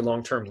a very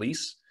long-term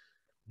lease.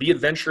 Be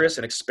adventurous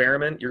and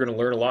experiment. You're going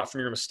to learn a lot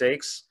from your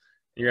mistakes.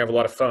 You're going to have a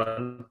lot of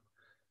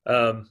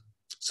fun.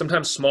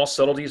 Sometimes small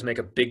subtleties make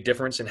a big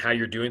difference in how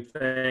you're doing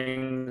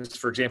things.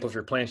 For example, if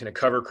you're planting a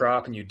cover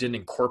crop and you didn't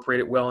incorporate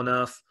it well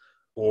enough,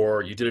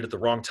 or you did it at the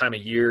wrong time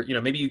of year,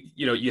 maybe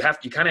you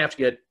kind of have to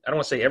get, I don't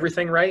want to say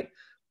everything right,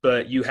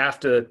 but you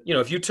have to,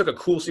 if you took a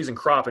cool season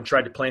crop and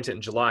tried to plant it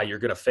in July, you're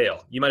going to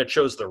fail. You might have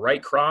chose the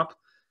right crop,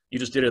 you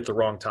just did it at the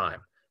wrong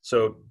time.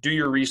 So do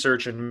your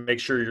research and make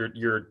sure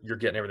you're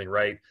getting everything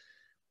right.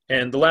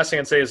 And the last thing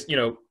I'd say is,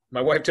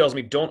 my wife tells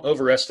me don't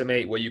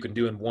overestimate what you can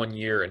do in 1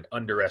 year and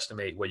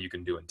underestimate what you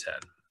can do in 10.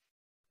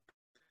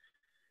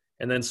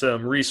 And then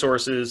some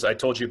resources. I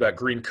told you about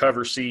green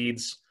cover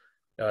seeds.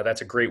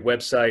 That's a great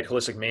website.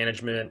 Holistic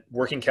Management.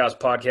 Working Cows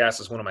Podcast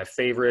is one of my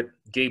favorite.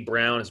 Gabe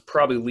Brown is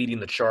probably leading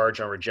the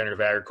charge on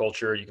regenerative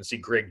agriculture. You can see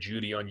Greg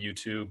Judy on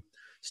YouTube.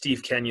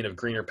 Steve Kenyon of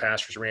Greener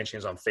Pastures Ranching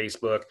is on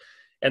Facebook.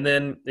 And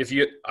then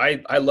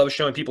I love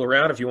showing people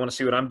around. If you want to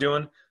see what I'm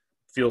doing,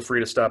 feel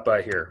free to stop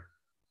by here.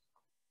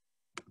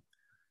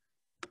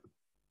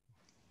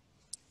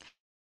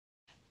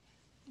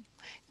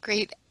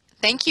 Great.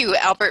 Thank you,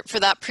 Albert, for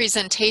that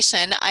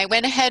presentation. I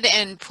went ahead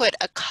and put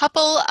a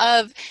couple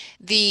of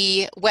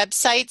the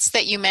websites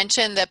that you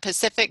mentioned, the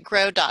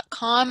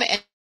pacificgrow.com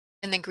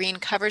and the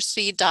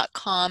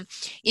greencoverseed.com,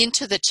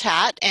 into the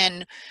chat.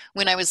 And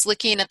when I was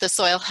looking at the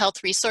Soil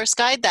Health Resource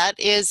Guide, that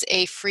is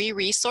a free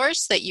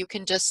resource that you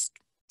can just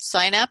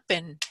sign up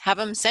and have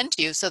them sent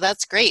to you. So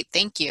that's great.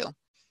 Thank you.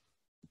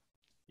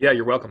 Yeah,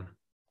 you're welcome.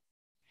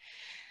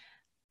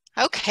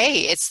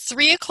 Okay, it's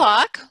 3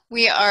 o'clock.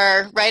 We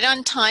are right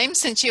on time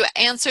since you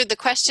answered the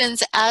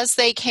questions as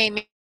they came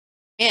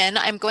in.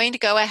 I'm going to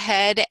go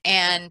ahead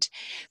and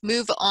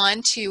move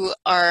on to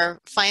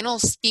our final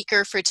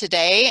speaker for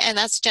today, and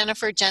that's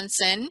Jennifer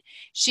Jensen.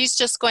 She's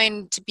just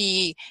going to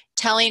be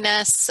telling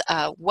us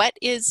what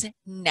is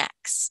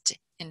next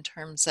in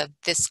terms of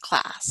this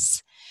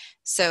class.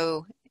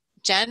 So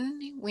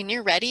Jen, when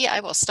you're ready,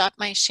 I will stop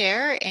my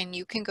share and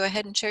you can go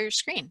ahead and share your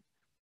screen.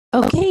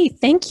 Okay,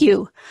 thank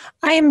you.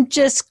 I am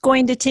just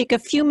going to take a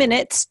few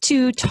minutes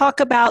to talk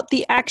about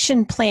the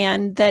action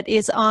plan that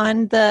is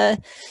on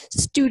the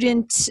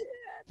student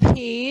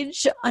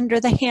page under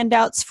the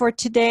handouts for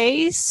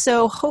today.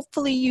 So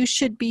hopefully you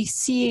should be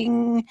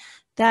seeing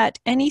that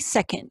any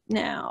second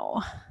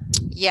now.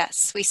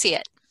 Yes, we see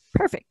it.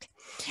 Perfect.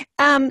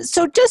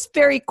 So just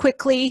very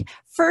quickly,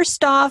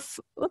 first off,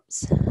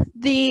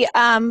 the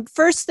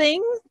first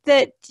thing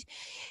that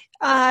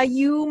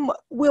you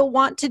will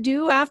want to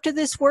do after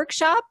this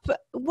workshop,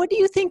 what do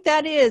you think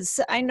that is?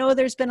 I know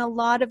there's been a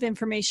lot of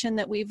information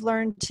that we've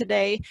learned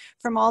today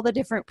from all the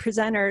different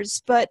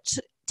presenters, but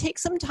take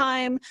some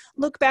time,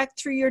 look back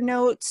through your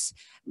notes.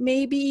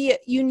 Maybe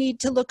you need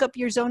to look up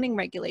your zoning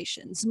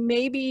regulations.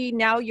 Maybe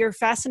now you're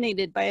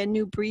fascinated by a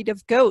new breed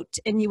of goat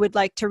and you would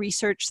like to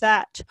research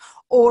that,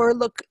 or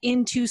look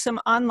into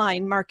some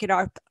online market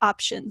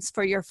options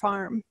for your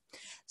farm.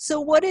 So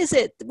what is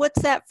it?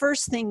 What's that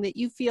first thing that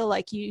you feel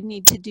like you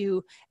need to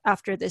do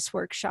after this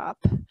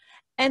workshop?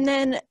 And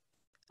then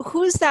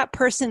who's that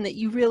person that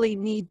you really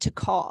need to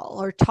call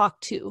or talk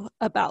to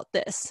about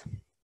this?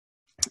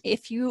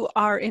 If you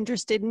are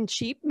interested in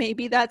sheep,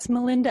 maybe that's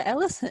Melinda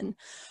Ellison,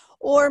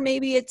 or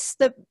maybe it's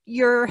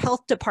your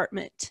health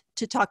department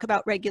to talk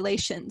about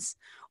regulations,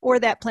 or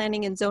that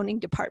planning and zoning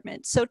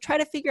department. So try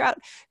to figure out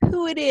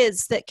who it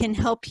is that can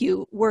help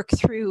you work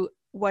through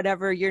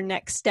whatever your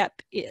next step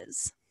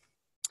is.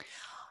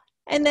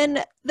 And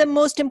then the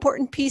most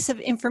important piece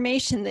of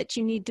information that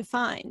you need to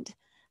find.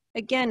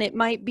 Again, it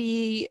might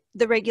be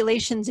the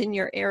regulations in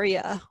your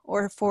area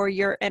or for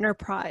your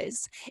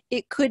enterprise.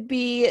 It could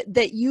be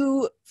that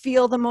you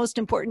feel the most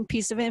important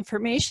piece of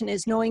information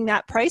is knowing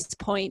that price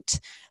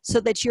point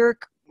so that you're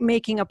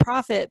making a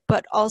profit,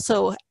 but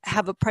also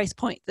have a price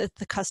point that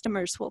the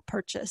customers will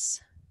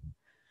purchase.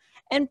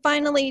 And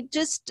finally,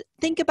 just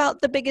think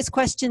about the biggest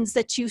questions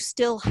that you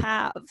still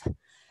have.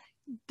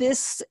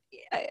 This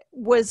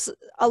was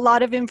a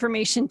lot of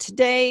information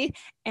today,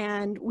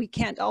 and we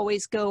can't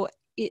always go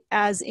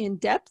as in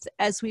depth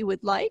as we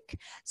would like.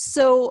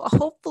 So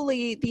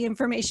hopefully the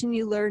information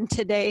you learned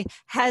today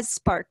has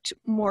sparked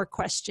more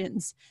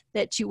questions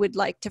that you would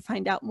like to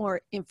find out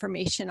more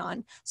information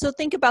on. So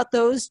think about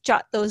those,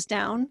 jot those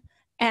down,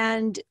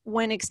 and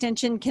when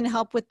Extension can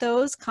help with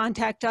those,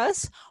 contact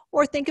us,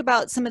 or think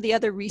about some of the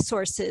other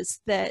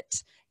resources that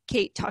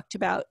Kate talked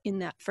about in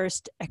that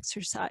first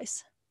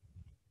exercise.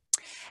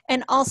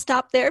 And I'll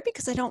stop there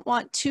because I don't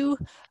want to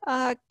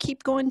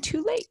keep going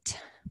too late.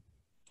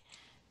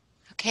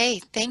 Okay,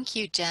 thank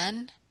you,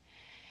 Jen.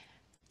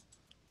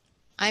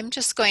 I'm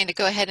just going to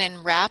go ahead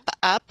and wrap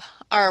up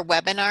our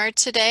webinar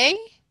today.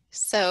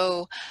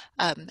 So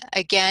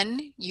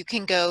again, you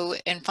can go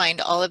and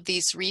find all of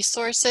these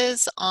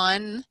resources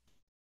on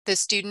the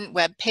student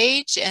web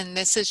page, and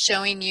this is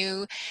showing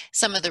you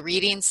some of the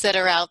readings that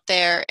are out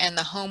there and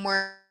the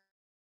homework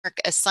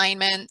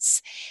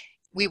assignments.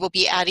 We will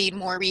be adding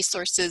more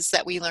resources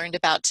that we learned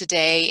about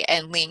today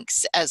and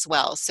links as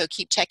well. So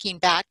keep checking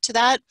back to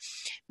that.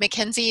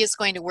 Mackenzie is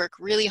going to work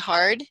really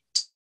hard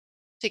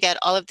to get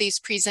all of these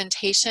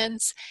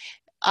presentations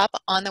up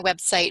on the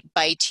website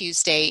by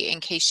Tuesday in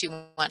case you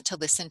want to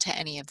listen to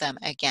any of them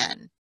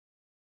again.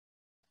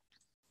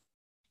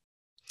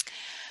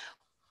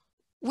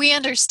 We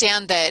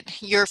understand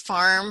that your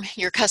farm,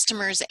 your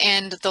customers,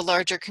 and the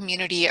larger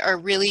community are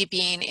really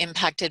being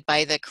impacted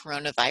by the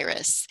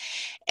coronavirus.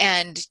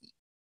 And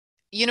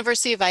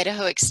University of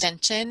Idaho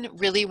Extension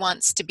really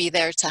wants to be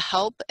there to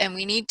help, and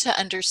we need to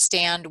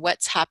understand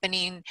what's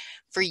happening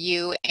for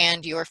you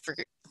and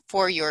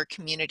for your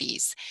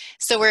communities.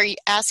 So we're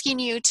asking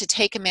you to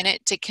take a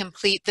minute to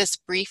complete this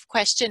brief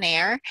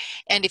questionnaire.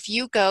 And if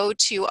you go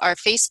to our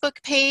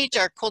Facebook page,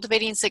 our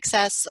Cultivating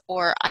Success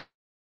or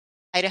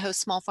Idaho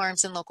Small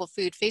Farms and Local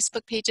Food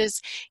Facebook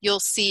pages, you'll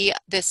see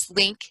this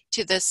link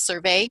to this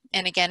survey.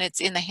 And again,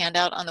 it's in the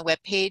handout on the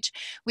webpage.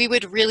 We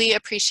would really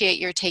appreciate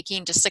your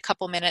taking just a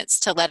couple minutes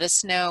to let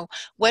us know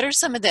what are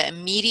some of the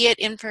immediate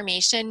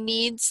information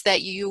needs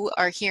that you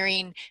are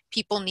hearing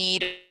people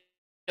need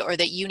or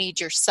that you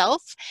need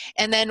yourself.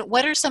 And then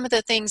what are some of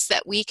the things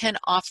that we can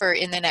offer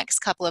in the next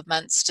couple of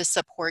months to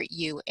support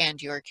you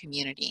and your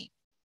community.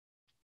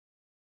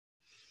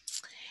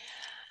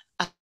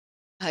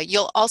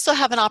 You'll also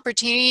have an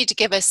opportunity to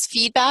give us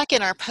feedback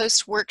in our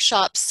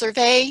post-workshop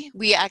survey.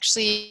 We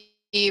actually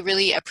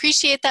really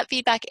appreciate that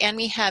feedback, and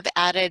we have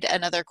added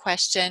another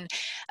question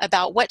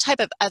about what type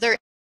of other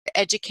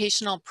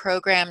educational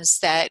programs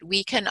that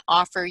we can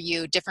offer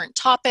you, different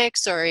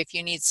topics, or if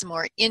you need some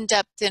more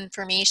in-depth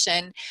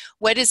information,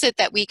 what is it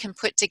that we can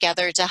put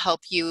together to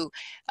help you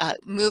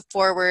move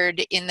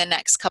forward in the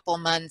next couple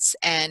months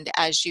and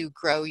as you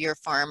grow your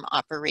farm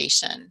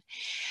operation.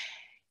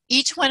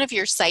 Each one of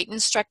your site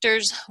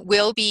instructors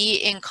will be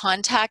in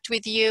contact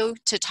with you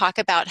to talk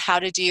about how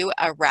to do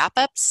a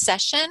wrap-up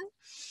session.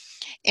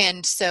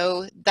 And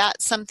so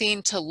that's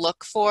something to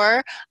look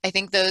for. I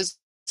think those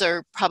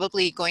are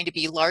probably going to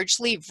be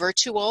largely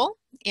virtual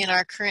in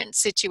our current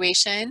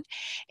situation.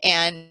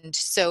 And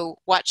so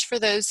watch for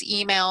those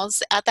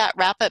emails at that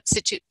wrap-up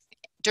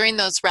during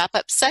those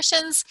wrap-up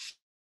sessions.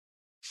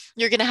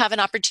 You're going to have an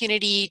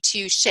opportunity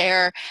to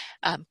share,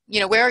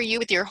 where are you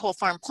with your whole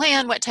farm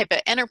plan? What type of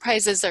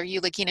enterprises are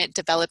you looking at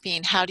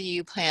developing? How do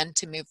you plan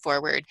to move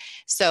forward?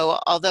 So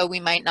although we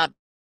might not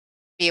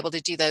be able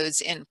to do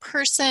those in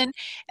person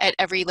at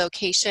every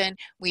location,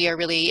 we are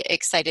really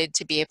excited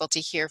to be able to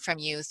hear from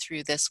you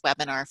through this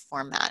webinar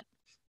format.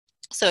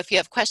 So if you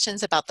have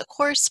questions about the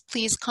course,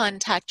 please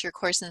contact your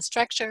course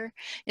instructor.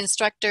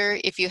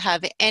 If you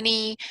have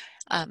any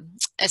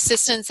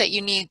assistance that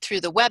you need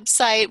through the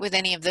website with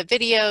any of the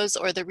videos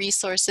or the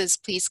resources,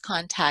 please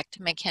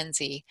contact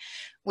Mackenzie.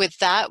 With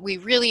that, we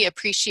really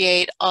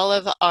appreciate all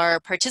of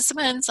our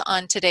participants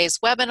on today's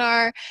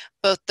webinar,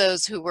 both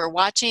those who were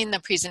watching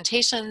the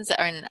presentations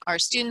and our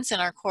students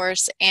in our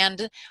course,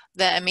 and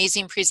the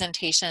amazing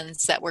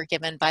presentations that were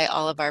given by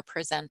all of our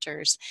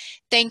presenters.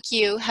 Thank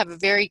you. Have a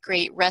very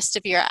great rest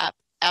of your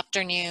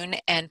afternoon,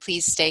 and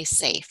please stay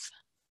safe.